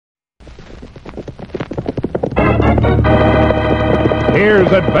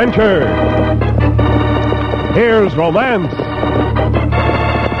Here's adventure. Here's romance.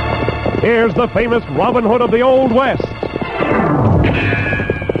 Here's the famous Robin Hood of the Old West.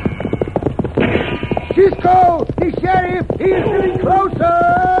 Cisco! The sheriff! He is getting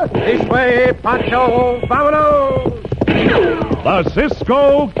closer! This way, Pancho! Vámonos! The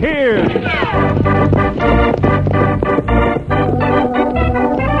Cisco Kid.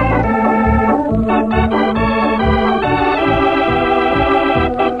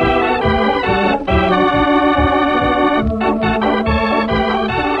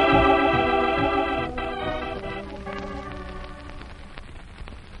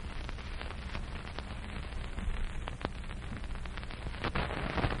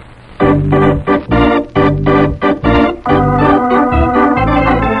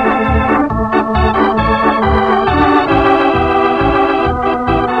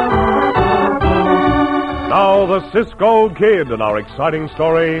 The Cisco Kid in our exciting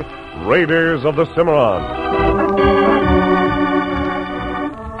story, Raiders of the Cimarron.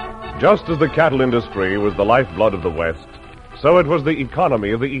 Just as the cattle industry was the lifeblood of the West, so it was the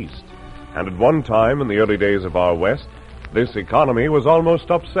economy of the East. And at one time in the early days of our West, this economy was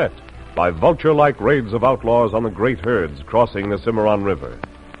almost upset by vulture-like raids of outlaws on the great herds crossing the Cimarron River.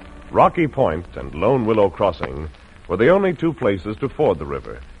 Rocky Point and Lone Willow Crossing were the only two places to ford the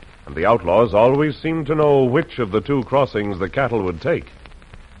river, and the outlaws always seemed to know which of the two crossings the cattle would take.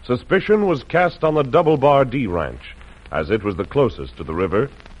 Suspicion was cast on the Double Bar D Ranch, as it was the closest to the river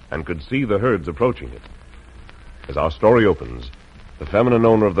and could see the herds approaching it. As our story opens, the feminine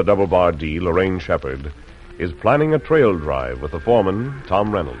owner of the Double Bar D, Lorraine Shepherd, is planning a trail drive with the foreman,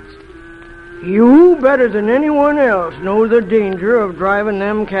 Tom Reynolds. You, better than anyone else, know the danger of driving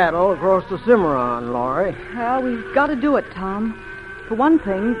them cattle across the Cimarron, Laurie. Well, we've got to do it, Tom. For one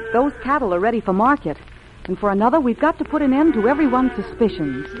thing, those cattle are ready for market. And for another, we've got to put an end to everyone's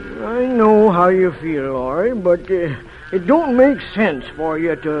suspicions. I know how you feel, Laurie, but it don't make sense for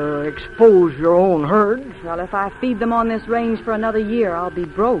you to expose your own herds. Well, if I feed them on this range for another year, I'll be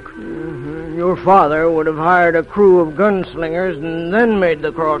broke. Mm-hmm. Your father would have hired a crew of gunslingers and then made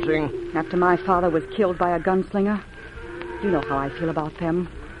the crossing. After my father was killed by a gunslinger? You know how I feel about them.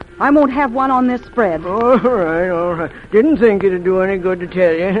 I won't have one on this spread. All right. Didn't think it'd do any good to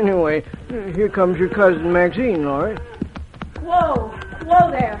tell you. Anyway, here comes your cousin Maxine, Laurie. Whoa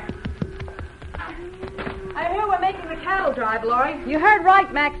there. I hear we're making the cattle drive, Laurie. You heard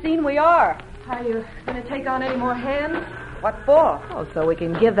right, Maxine, we are. Are you going to take on any more hands? What for? Oh, so we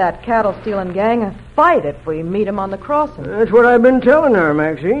can give that cattle-stealing gang a fight if we meet them on the crossing. That's what I've been telling her,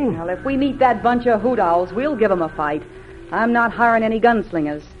 Maxine. Well, if we meet that bunch of hoot owls, we'll give them a fight. I'm not hiring any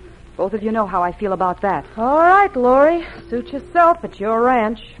gunslingers. Both of you know how I feel about that. All right, Laurie. Suit yourself. It's your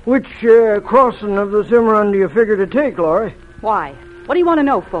ranch. Which crossing of the Cimarron do you figure to take, Laurie? Why? What do you want to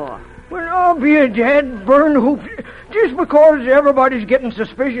know for? Well, I'll be a dead burn hoop. Just because everybody's getting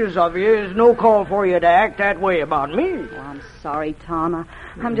suspicious of you is no call for you to act that way about me. Oh, I'm sorry, Tom.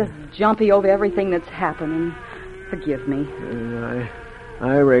 I'm just jumpy over everything that's happening. Forgive me.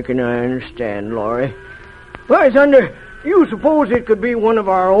 I reckon I understand, Laurie. Why, Thunder, you suppose it could be one of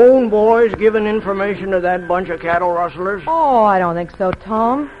our own boys giving information to that bunch of cattle rustlers? Oh, I don't think so,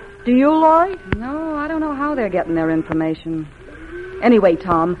 Tom. Do you, Laurie? No, I don't know how they're getting their information. Anyway,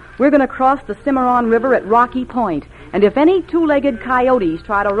 Tom, we're going to cross the Cimarron River at Rocky Point, and if any two-legged coyotes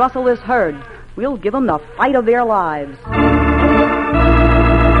try to rustle this herd, we'll give them the fight of their lives.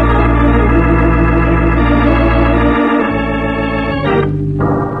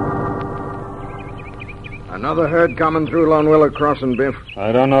 Another herd coming through Lone Willow Crossing, Biff.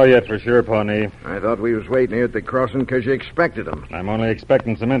 I don't know yet for sure, Pawnee. I thought we was waiting here at the crossing because you expected them. I'm only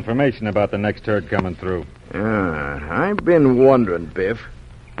expecting some information about the next herd coming through. I've been wondering, Biff.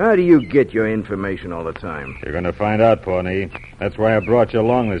 How do you get your information all the time? You're going to find out, Pawnee. That's why I brought you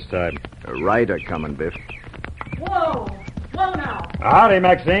along this time. A rider coming, Biff. Whoa now. Howdy,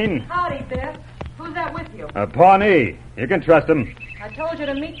 Maxine. Howdy, Biff. Who's that with you? Pawnee. You can trust him. I told you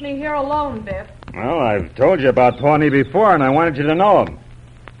to meet me here alone, Biff. Well, I've told you about Pawnee before, and I wanted you to know him.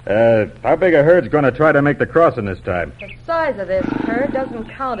 How big a herd's going to try to make the crossing this time? The size of this herd doesn't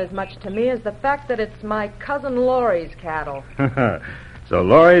count as much to me as the fact that it's my cousin Laurie's cattle. So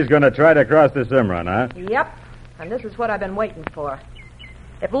Laurie's going to try to cross the Cimarron, huh? Yep, and this is what I've been waiting for.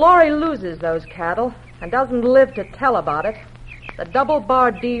 If Laurie loses those cattle and doesn't live to tell about it, the Double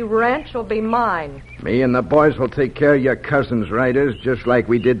Bar D ranch will be mine. Me and the boys will take care of your cousin's riders, just like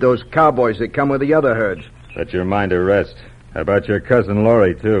we did those cowboys that come with the other herds. Let your mind at rest. How about your cousin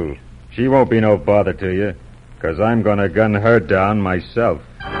Laurie, too? She won't be no bother to you, because I'm going to gun her down myself.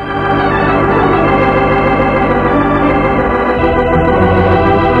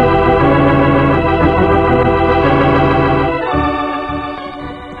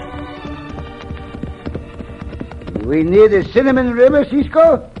 We near the Cinnamon River,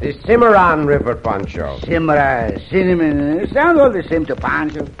 Cisco? The Cimarron River, Pancho. Cinnamon. Sound all the same to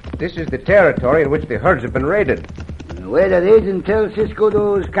Pancho. This is the territory in which the herds have been raided. Where that agent tell Cisco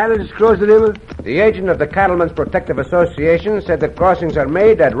those cattle just cross the river? The agent of the Cattlemen's Protective Association said that crossings are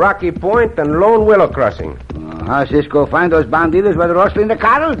made at Rocky Point and Lone Willow Crossing. How Cisco find those bandidos were rustling the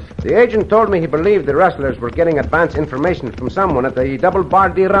cattle? The agent told me he believed the rustlers were getting advance information from someone at the Double Bar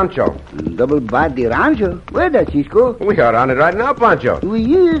de Rancho. Double Bar de Rancho? Where that, Cisco? We are on it right now, Pancho.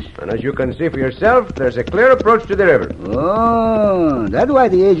 We is. And as you can see for yourself, there's a clear approach to the river. Oh, that's why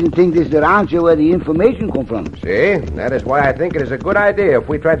the agent thinks this is the rancho where the information come from. See? That is why I think it is a good idea if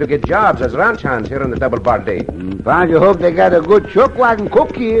we try to get jobs as ranch hands here in the Double Bar de. Pancho hope they got a good chuck wagon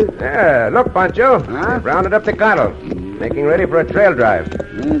cook here. Yeah, look, Pancho. Huh? They've rounded up the cattle, making ready for a trail drive.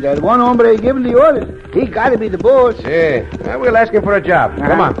 That one hombre giving the orders. He got to be the boss. See, we'll ask him for a job. Uh-huh.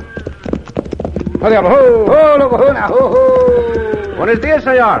 Come on. Ho, diablo, ho! Ho, loco, ho, now, ho, ho! Buenos dias,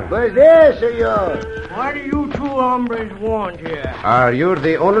 senor. Buenos dias, senor. What do you two hombres want here? Are you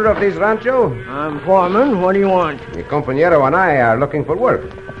the owner of this rancho? I'm foreman. What do you want? The compañero and I are looking for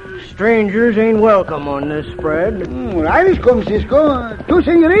work. Strangers ain't welcome on this spread. Irish come, Cisco. Two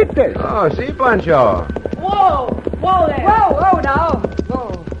senoritas. Oh, si, Pancho. Whoa! Whoa there! Whoa now!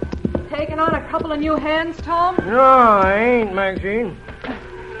 Whoa. Taking on a couple of new hands, Tom? No, I ain't, Maxine.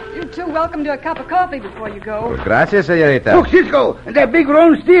 You two welcome to a cup of coffee before you go. Gracias, señorita. Look, Cisco, and that big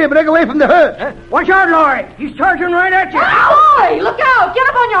roan steer break away from the herd. Watch out, Laurie. He's charging right at you. Boy, look out! Get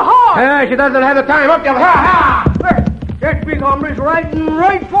up on your horse! She doesn't have the time. Up, diablo. Ha, ha! That big hombre's riding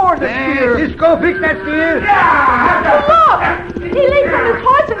right for the steer. Cisco, fix that steer. Look! He leaped from his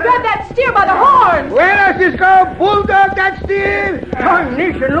horse and grabbed that steer by the horns. Well, Cisco, bulldog that steer.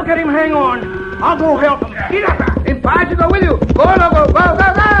 Tarnation, look at him hang on. I'll go help him. Get up. And Pancho go with you. Go, loco, go,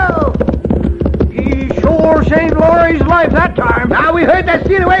 go, go. He sure saved Laurie's life that time. Now we heard that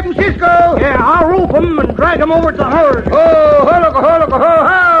steer away from Cisco. Yeah, I'll rope him and drag him over to the herd. Oh, ho, loco, ho, loco, ho,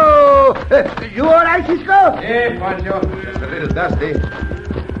 ho. You all right, Cisco? Yeah, Pancho. Just a little dusty.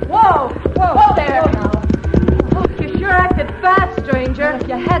 Whoa there! Oh, you sure acted fast, stranger. If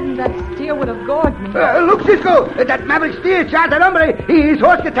you hadn't, that steer would have gored me. Look, Cisco, that maverick steer shot that hombre. His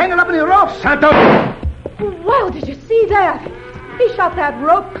horse get tangled up in the rope. Santo! Well, did you see that? He shot that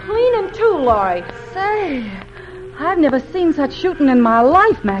rope clean in two, Laurie. Say, I've never seen such shooting in my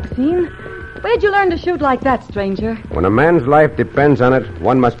life, Maxine. Where'd you learn to shoot like that, stranger? When a man's life depends on it,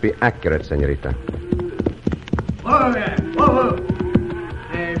 one must be accurate, señorita. Whoa there. Whoa.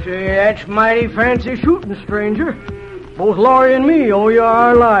 Say, that's mighty fancy shooting, stranger. Both Laurie and me owe you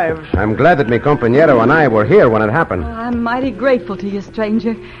our lives. I'm glad that mi compañero and I were here when it happened. I'm mighty grateful to you,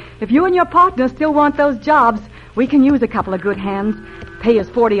 stranger. If you and your partner still want those jobs, we can use a couple of good hands. Pay us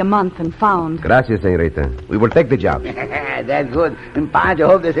 $40 a month and found. Gracias, señorita. We will take the job. That's good. And Pancho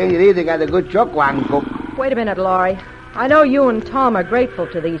hope the senorita got a good chuck wagon cook. Wait a minute, Laurie. I know you and Tom are grateful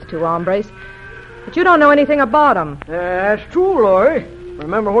to these two hombres, but you don't know anything about them. That's true, Laurie.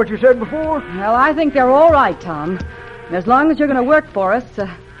 Remember what you said before? Well, I think they're all right, Tom. And as long as you're going to work for us,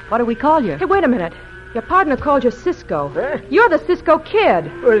 what do we call you? Hey, wait a minute. Your partner called you Cisco. Eh? You're the Cisco Kid.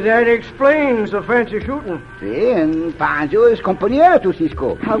 Well, that explains the fancy shooting. See, and Pancho is compañero to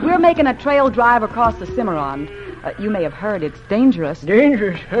Cisco. We're making a trail drive across the Cimarron. You may have heard it's dangerous.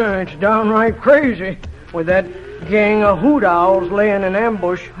 Dangerous? It's downright crazy. With that gang of hoot owls laying in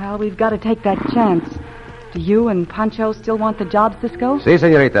ambush. Well, we've got to take that chance. Do you and Pancho still want the job, Cisco? Si,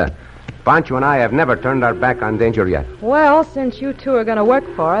 señorita. Pancho and I have never turned our back on danger yet. Well, since you two are going to work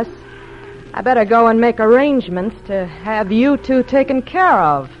for us, I better go and make arrangements to have you two taken care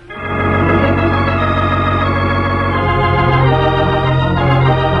of.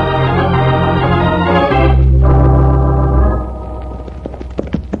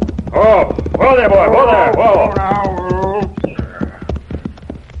 Oh, whoa there, boy. Whoa there. Whoa.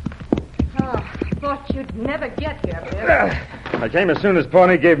 I thought you'd never get here, Bill. I came as soon as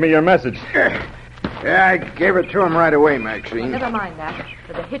Pawnee gave me your message. Yeah, I gave it to him right away, Maxine. Never mind that.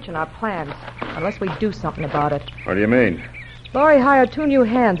 There's a hitch in our plans, unless we do something about it. What do you mean? Laurie hired 2 new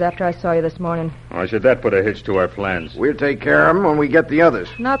hands after I saw you this morning. Why should that put a hitch to our plans? We'll take care of him when we get the others.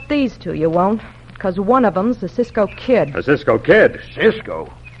 Not these 2, you won't. Because one of them's the Cisco Kid. A Cisco Kid.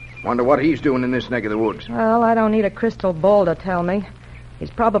 Cisco? Wonder what he's doing in this neck of the woods. Well, I don't need a crystal ball to tell me. He's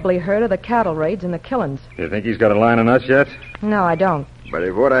probably heard of the cattle raids and the killings. You think he's got a line on us yet? No, I don't. But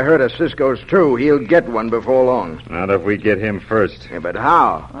if what I heard of Cisco's true, he'll get one before long. Not if we get him first. Yeah, but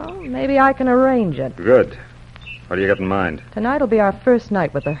how? Well, maybe I can arrange it. Good. What do you got in mind? Tonight'll be our first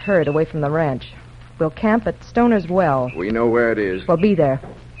night with the herd away from the ranch. We'll camp at Stoner's Well. We know where it is. We'll be there.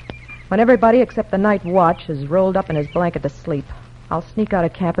 When everybody except the night watch is rolled up in his blanket to sleep, I'll sneak out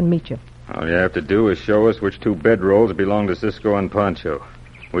of camp and meet you. All you have to do is show us which 2 bedrolls belong to Cisco and Pancho.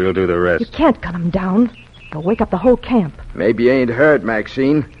 We'll do the rest. You can't gun them down. They'll wake up the whole camp. Maybe you ain't heard,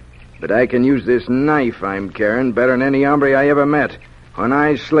 Maxine, but I can use this knife I'm carrying better than any hombre I ever met. When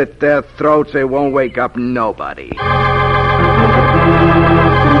I slit their throats, it won't wake up nobody.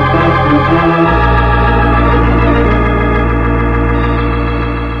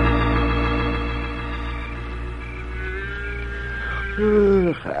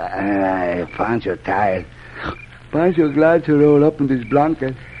 Pancho tired. Pancho glad to roll up in this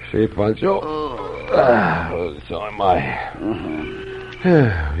blanket. See, Pancho? So am I.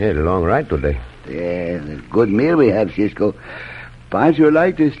 We had a long ride today. Yeah, a good meal we had, Cisco. Pancho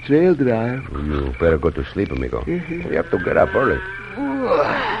liked this trail drive. You better go to sleep, amigo. We have to get up early.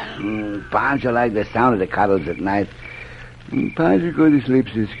 Pancho liked the sound of the cuddles at night. Pancho go to sleep,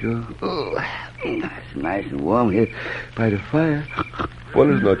 Cisco. It's nice and warm here by the fire.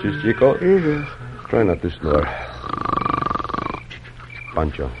 Buenas noches, Chico. Yeah. Try not to snore.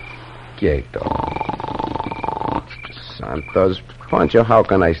 Pancho, quieto. Santos, Pancho, how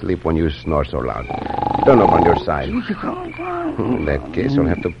can I sleep when you snore so loud? Don't up on your side. In that case, I'll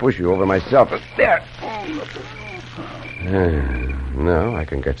have to push you over myself. There. No, I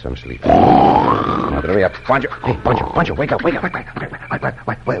can get some sleep. Madre mia, Pancho. Hey, Pancho, wake up.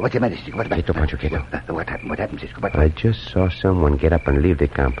 What's the matter, Cisco? Quieto, Pancho, quieto. What happened, Cisco? I just saw someone get up and leave the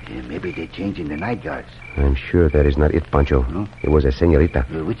camp. Maybe they're changing the night guards. I'm sure that is not it, Pancho. No? It was a senorita.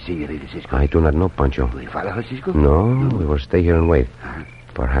 Which senorita, Cisco? I do not know, Pancho. Do we follow her, Cisco? No, we will stay here and wait.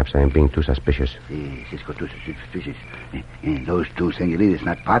 Perhaps I am being too suspicious. Cisco, too suspicious. Those 2 senoritas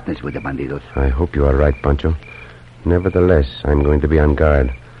not partners with the bandidos. I hope you are right, Pancho. Nevertheless, I'm going to be on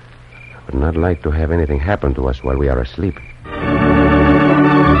guard. I would not like to have anything happen to us while we are asleep.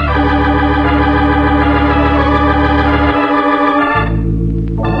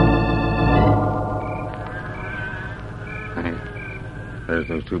 Hey, there's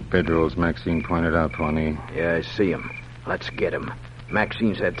those 2 bedrolls Maxine pointed out, Pawnee. Yeah, I see him. Let's get him.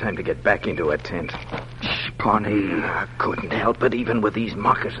 Maxine's had time to get back into her tent. Shh, Pawnee, I couldn't help it even with these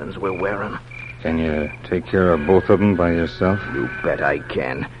moccasins we're wearing. Can you take care of both of them by yourself? You bet I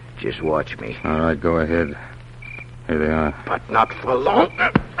can. Just watch me. All right, go ahead. Here they are. But not for long.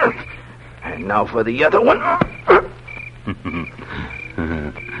 And now for the other one.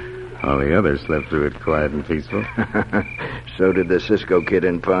 All the others slept through it quiet and peaceful. So did the Cisco kid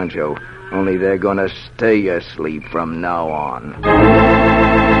and Pancho. Only they're gonna stay asleep from now on.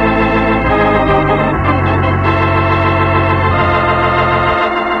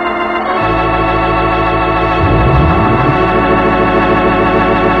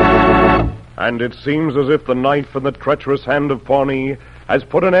 And it seems as if the knife in the treacherous hand of Pawnee has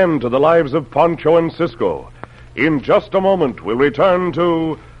put an end to the lives of Pancho and Cisco. In just a moment, we'll return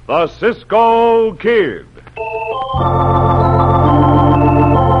to the Cisco Kid.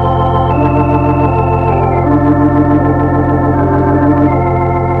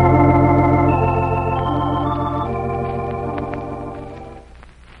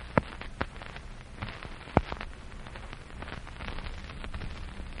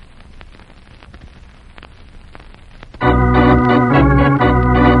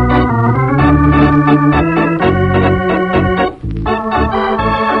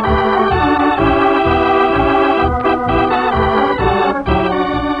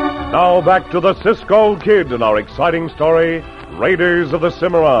 Now back to the Cisco Kid and our exciting story, Raiders of the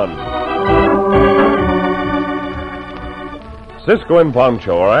Cimarron. Cisco and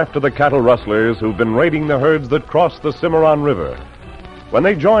Pancho are after the cattle rustlers who've been raiding the herds that cross the Cimarron River. When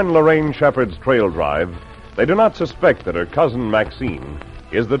they join Lorraine Shepherd's trail drive, they do not suspect that her cousin Maxine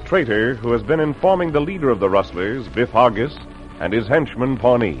is the traitor who has been informing the leader of the rustlers, Biff Hargis, and his henchman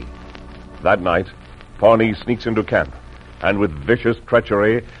Pawnee. That night, Pawnee sneaks into camp and with vicious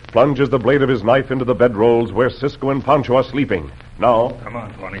treachery plunges the blade of his knife into the bedrolls where Cisco and Pancho are sleeping. Now... Come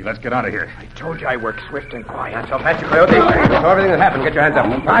on, Pawnee, let's get out of here. I told you I work swift and quiet. So fast, you coyote. So everything that happened, get your hands up.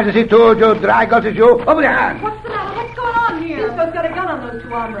 Pancho, see two dry gulches, you. Over your hands. What's the matter? What's going on here? Cisco's got a gun on those 2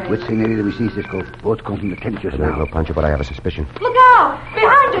 hombres. Which senorita we see, Cisco? Both come from the tent just I don't now. know, Pancho, but I have a suspicion. Look out!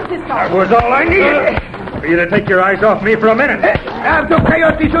 Behind you, Cisco! That was all I needed. For you to take your eyes off me for a minute. After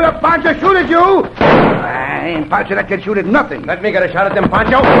coyote shoot up, Pancho shoot at you. Ain't Pancho that can shoot at nothing. Let me get a shot at them,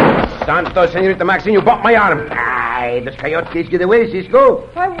 Pancho. Santos, Senorita Maxine, you bumped my arm. Why, those coyotes chased you away, Cisco.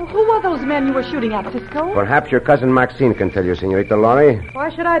 Why, who were those men you were shooting at, Cisco? Perhaps your cousin Maxine can tell you, Senorita Laurie. Why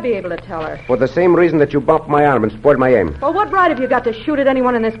should I be able to tell her? For the same reason that you bumped my arm and spoiled my aim. Well, what right have you got to shoot at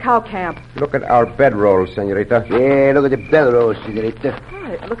anyone in this cow camp? Look at our bedrolls, Senorita. Yeah, look at the bedrolls, Senorita. Oh,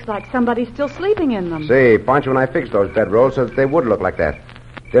 it looks like somebody's still sleeping in them. Say, Pancho and I fixed those bedrolls so that they would look like that.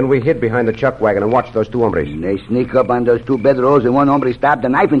 Then we hid behind the chuck wagon and watched those two hombres. They sneak up on those two bedrolls and one hombre stabbed a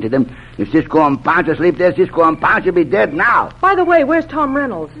knife into them. If Cisco and Pancho sleep there, Cisco and Pancho be dead now. By the way, where's Tom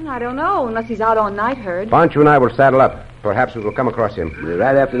Reynolds? I don't know, unless he's out on night herd. Pancho and I will saddle up. Perhaps we will come across him. We're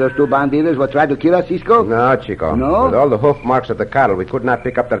right after those two bandidos what tried to kill us, Cisco? No, Chico. No? With all the hoof marks of the cattle, we could not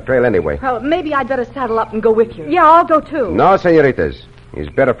pick up their trail anyway. Well, maybe I'd better saddle up and go with you. Yeah, I'll go too. No, senoritas.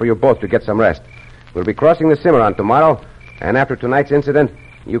 It's better for you both to get some rest. We'll be crossing the Cimarron tomorrow, and after tonight's incident,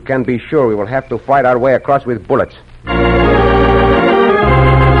 you can be sure we will have to fight our way across with bullets.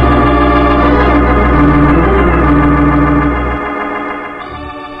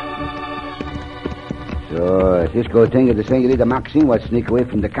 So, Cisco think that the Senorita Maxine was sneak away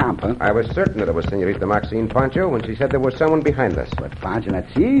from the camp, huh? I was certain that it was Senorita Maxine, Pancho, when she said there was someone behind us. But Pancho not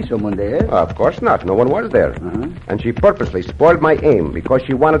see someone there. Of course not. No one was there. Uh-huh. And she purposely spoiled my aim because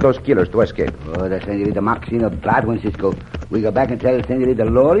she wanted those killers to escape. Oh, the Senorita Maxine, a bad one, Cisco. We go back and tell Senorita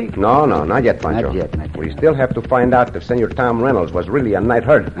Laurie? No, not yet, Pancho. Not yet. We still have to find out if Senor Tom Reynolds was really a night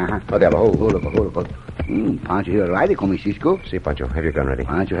herd. Uh-huh. Oh, Diablo, Hold up. Pancho here already coming, Cisco. See, Pancho, have your gun ready.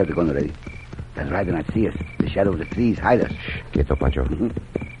 Pancho have the gun ready. That rider not see us. The shadow of the trees hide us. Quieto, Pancho.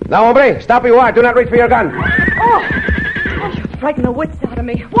 Now, hombre, stop where you are. Do not reach for your gun. Oh, you frightened the wits out of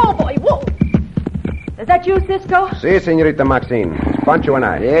me. Whoa, boy, whoa. Is that you, Cisco? Si, Senorita Maxine. It's Pancho and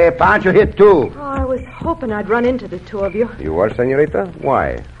I. Yeah, Pancho hit too. Oh, I was hoping I'd run into the two of you. You are, Senorita?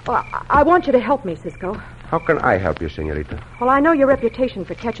 Why? Well, I want you to help me, Cisco. How can I help you, Senorita? Well, I know your reputation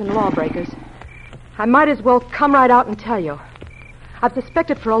for catching lawbreakers. I might as well come right out and tell you. I've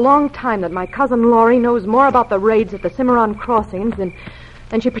suspected for a long time that my cousin Laurie knows more about the raids at the Cimarron crossings than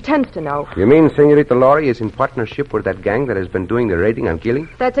she pretends to know. You mean Senorita Laurie is in partnership with that gang that has been doing the raiding and killing?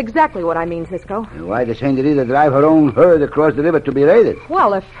 That's exactly what I mean, Cisco. And why does Senorita drive her own herd across the river to be raided?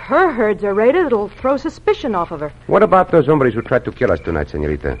 Well, if her herds are raided, it'll throw suspicion off of her. What about those hombres who tried to kill us tonight,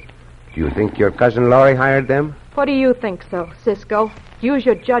 Senorita? Do you think your cousin Laurie hired them? What do you think so, Cisco? Use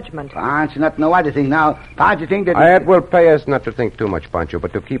your judgment. Pancho not know what to think now. Pancho think that... It will pay us not to think too much, Pancho,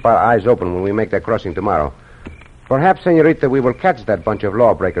 but to keep our eyes open when we make that crossing tomorrow. Perhaps, Senorita, we will catch that bunch of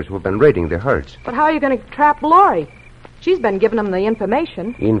lawbreakers who have been raiding the herds. But how are you going to trap Laurie? She's been giving them the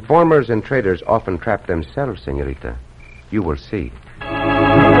information. Informers and traders often trap themselves, Senorita. You will see.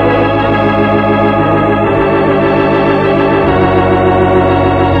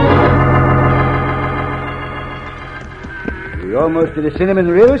 We're almost to the Cinnamon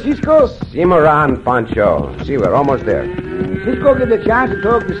River, Cisco? Cimarron, Pancho. See, we're almost there. Cisco get the chance to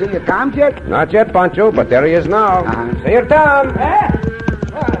talk to Senor Tom yet? Not yet, Pancho, but there he is now. Senor Tom!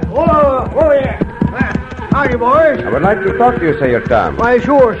 Oh, yeah. Howdy, boys. I would like to talk to you, Senor Tom. Why,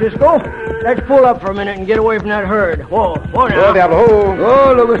 sure, Cisco. Let's pull up for a minute and get away from that herd. Whoa now. Oh, Diablo.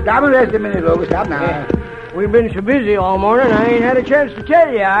 Oh, Logo, stop and rest a minute, Logo. Stop now. We've been so busy all morning, I ain't had a chance to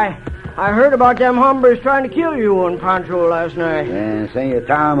tell you. I heard about them hombres trying to kill you and Pancho last night. And Senor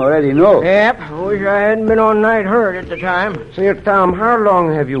Tom already know. Yep. I wish I hadn't been on night herd at the time. Senor Tom, how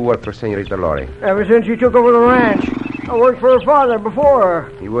long have you worked for Senorita Laurie? Ever since you took over the ranch. I worked for her father before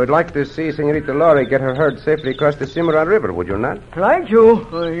her. You would like to see Senorita Laurie get her herd safely across the Cimarron River, would you not? Like to.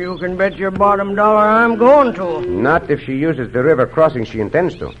 You can bet your bottom dollar I'm going to. Not if she uses the river crossing she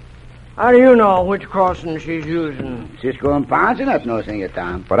intends to. How do you know which crossing she's using? Cisco and Pancho not know, Senor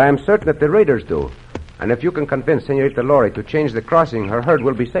Tom. But I'm certain that the raiders do. And if you can convince Senorita Laurie to change the crossing, her herd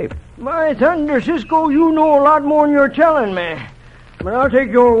will be safe. My thunder, Cisco, you know a lot more than you're telling me. But I'll take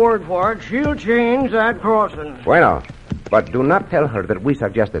your word for it. She'll change that crossing. Bueno. But do not tell her that we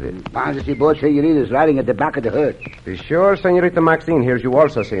suggested it. Pancho see both senoritas riding at the back of the herd. Be sure Senorita Maxine hears you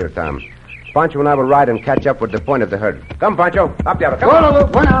also, Senor Tom. Pancho and I will ride and catch up with the point of the herd. Come, Pancho. Up there. Come on.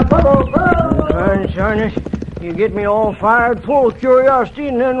 Sarnus, you get me all fired full of curiosity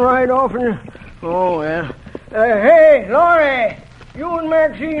and then ride off and... Oh, well. Hey, Laurie, you and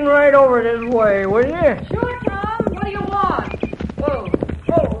Maxine ride over this way, will you? Sure, Tom. What do you want?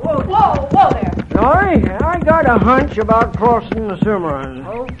 Whoa there. Laurie, I got a hunch about crossing the Cimarron.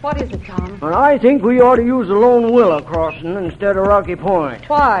 Oh, what is it, Tom? And I think we ought to use the Lone Willow crossing instead of Rocky Point.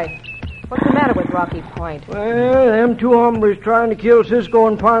 Why? What's the matter with Rocky Point? Well, them two hombres trying to kill Cisco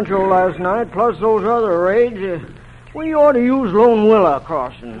and Pancho last night, plus those other raids, we ought to use Lone Willow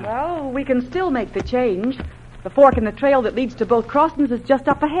crossing. Well, we can still make the change. The fork in the trail that leads to both crossings is just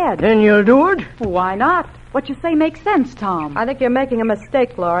up ahead. Then you'll do it? Why not? What you say makes sense, Tom. I think you're making a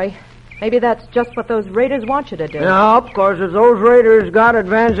mistake, Laurie. Maybe that's just what those raiders want you to do. Nope, because if those raiders got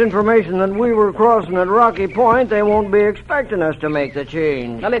advance information that we were crossing at Rocky Point, they won't be expecting us to make the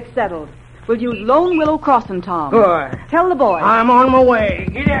change. Well, it's settled. We'll use Lone Willow Crossing, Tom. Good. Tell the boys. I'm on my way.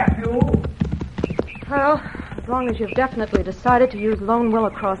 Get out, you. Well, as long as you've definitely decided to use Lone Willow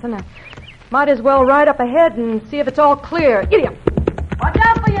Crossing, I might as well ride up ahead and see if it's all clear. Idiot! Watch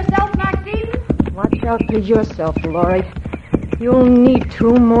out for yourself, Maxine. Watch out for yourself, Laurie. You'll need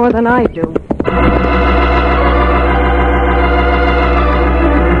to more than I do.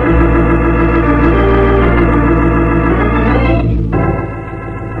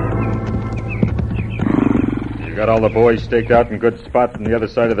 You got all the boys staked out in good spots on the other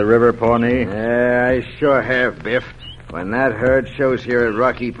side of the river, Pawnee? Yeah, I sure have, Biff. When that herd shows here at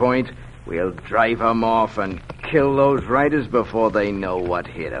Rocky Point, we'll drive 'em off and kill those riders before they know what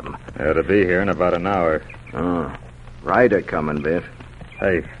hit them. They ought to be here in about an hour. Oh, rider coming, Biff.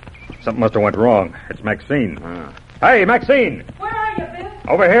 Hey, something must have went wrong. It's Maxine. Hey, Maxine! Where are you, Biff?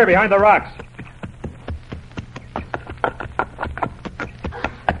 Over here behind the rocks.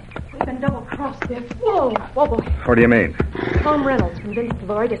 We've been double-crossed, Biff. Whoa, boy. What do you mean? Tom Reynolds convinced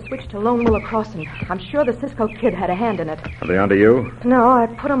Laurie to switch to Lone Willow Crossing. I'm sure the Cisco kid had a hand in it. Are they onto you? No, I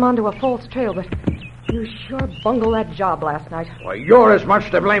put him onto a false trail, but you sure bungled that job last night. Well, you're as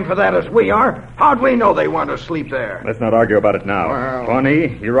much to blame for that as we are. How'd we know they want to sleep there? Let's not argue about it now. Well-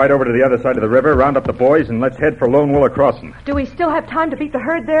 Pawnee, you ride over to the other side of the river, round up the boys, and let's head for Lone Willow Crossing. Do we still have time to beat the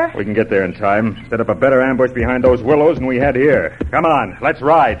herd there? We can get there in time. Set up a better ambush behind those willows than we had here. Come on, let's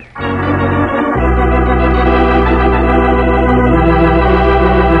ride.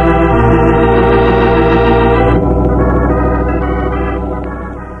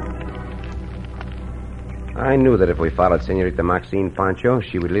 I knew that if we followed Senorita Maxine, Pancho,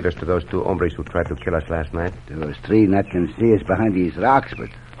 she would lead us to those two hombres who tried to kill us last night. Those three not can see us behind these rocks, but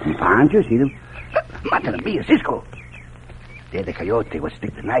Pancho see them. Mata mia, Cisco. They're the coyote what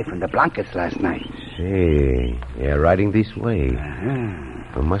stick the knife in the blankets last night. See, they're riding this way.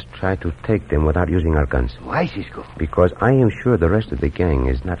 We must try to take them without using our guns. Why, Cisco? Because I am sure the rest of the gang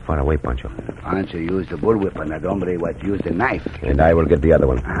is not far away, Pancho. Pancho used the bullwhip on that hombre what used the knife. And I will get the other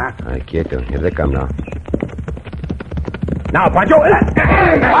one. Quieto. Here they come now. Now, Pancho!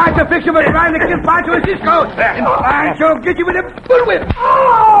 Pancho, fix him and trying to kill Pancho and Cisco. Pancho, get you with a bullwhip.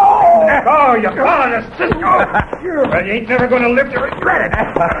 Oh, you found us, Cisco! Well, you ain't never going to live to regret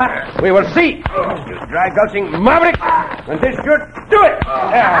it. We will see. You dry-gulching maverick. And this should do it.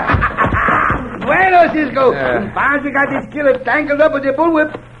 Bueno, Cisco. Pancho got this killer tangled up with the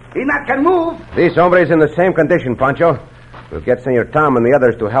bullwhip. He not can move. These hombres in the same condition, Pancho. We'll get Senor Tom and the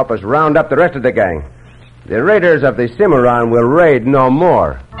others to help us round up the rest of the gang. The raiders of the Cimarron will raid no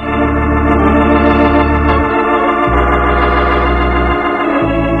more.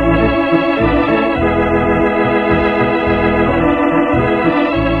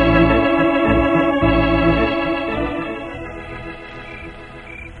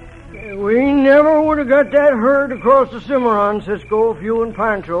 We never would have got that herd across the Cimarron, Cisco, if you and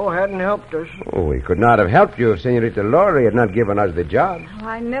Pancho hadn't helped us. Oh, we could not have helped you if Senorita Laurie had not given us the job. Well,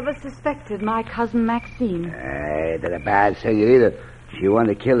 I never suspected my cousin Maxine. They're a bad senorita. She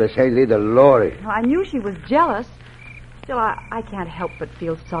wanted to kill the senorita Laurie. Well, I knew she was jealous. Still, I can't help but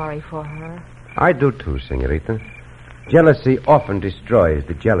feel sorry for her. I do too, Senorita. Jealousy often destroys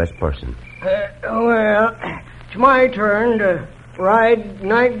the jealous person. Well, it's my turn to ride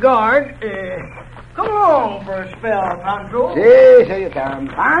night guard. Come along for a spell, Pancho. Si, say it, Tom.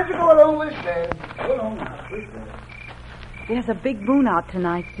 Pancho, go along with them. Go along now. There's a big moon out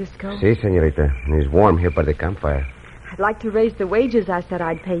tonight, Cisco. Si, Senorita. It's warm here by the campfire. I'd like to raise the wages I said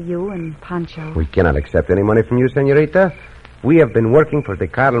I'd pay you and Pancho. We cannot accept any money from you, Senorita. We have been working for the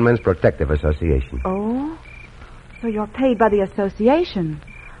Cattlemen's Protective Association. Oh? So you're paid by the association.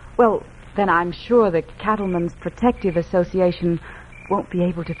 Well, then I'm sure the Cattlemen's Protective Association won't be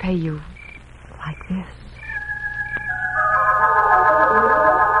able to pay you like this.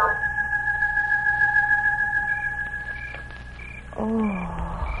 Oh,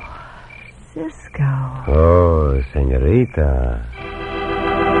 Cisco. Oh, Senorita.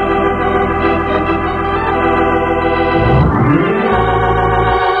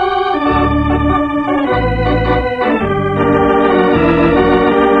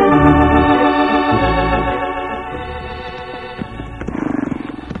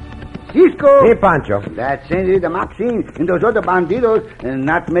 Cisco. Hey, Pancho. That senorita Maxine and those other bandidos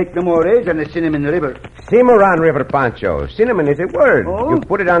not make no more raids on the Cinnamon River. Cimarron River, Pancho. Cinnamon is a word. Oh? You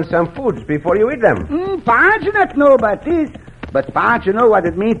put it on some foods before you eat them. Pancho not know about this. But Pancho know what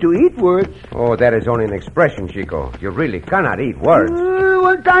it means to eat words. Oh, that is only an expression, Chico. You really cannot eat words.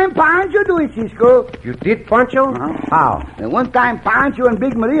 One time Pancho do it, Cisco. You did, Pancho? How? And one time Pancho and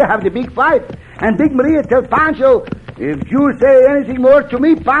Big Maria have the big fight. And Big Maria tell Pancho, if you say anything more to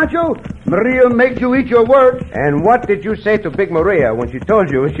me, Pancho, Maria make you eat your words. And what did you say to Big Maria when she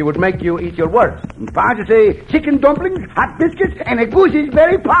told you she would make you eat your words? And Pancho say, chicken dumplings, hot biscuits, and a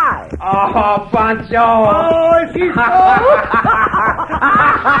gooseberry pie. Oh, Pancho! Oh, Cisco!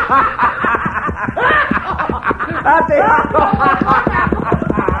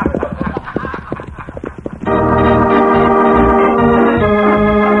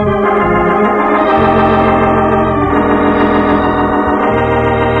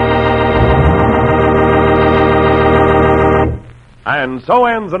 And so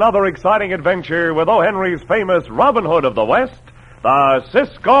ends another exciting adventure with O. Henry's famous Robin Hood of the West, the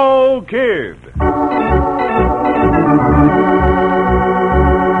Cisco Kid.